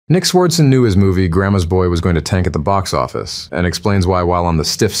Nick Swardson knew his movie Grandma's Boy was going to tank at the box office, and explains why while on the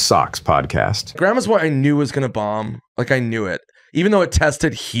Stiff Socks podcast. Grandma's Boy I knew was going to bomb. Like, I knew it. Even though it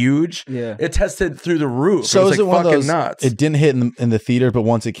tested huge, it tested through the roof. So it was it like one fucking of those, nuts. It didn't hit in the theater, but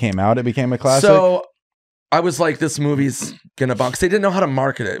once it came out, it became a classic? So I was like, this movie's going to bomb. Because they didn't know how to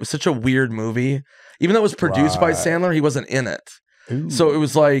market it. It was such a weird movie. Even though it was produced by Sandler, he wasn't in it. Ooh. So it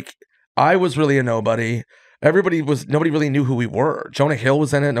was like, I was really a nobody. Nobody really knew who we were. Jonah Hill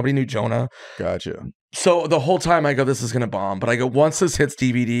was in it. Nobody knew Jonah. Gotcha. So the whole time I go, this is going to bomb. But I go, once this hits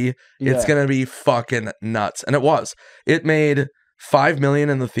DVD, it's going to be fucking nuts. And it was. It made $5 million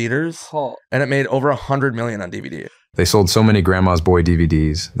in the theaters, and it made over $100 million on DVD. They sold so many Grandma's Boy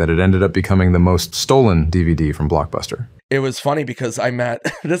DVDs that it ended up becoming the most stolen DVD from Blockbuster. It was funny because I met,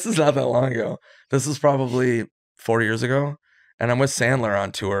 this is not that long ago. This is probably 4 years ago. And I'm with Sandler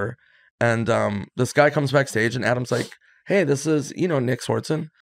on tour. And this guy comes backstage and Adam's like, hey, this is, Nick Swardson.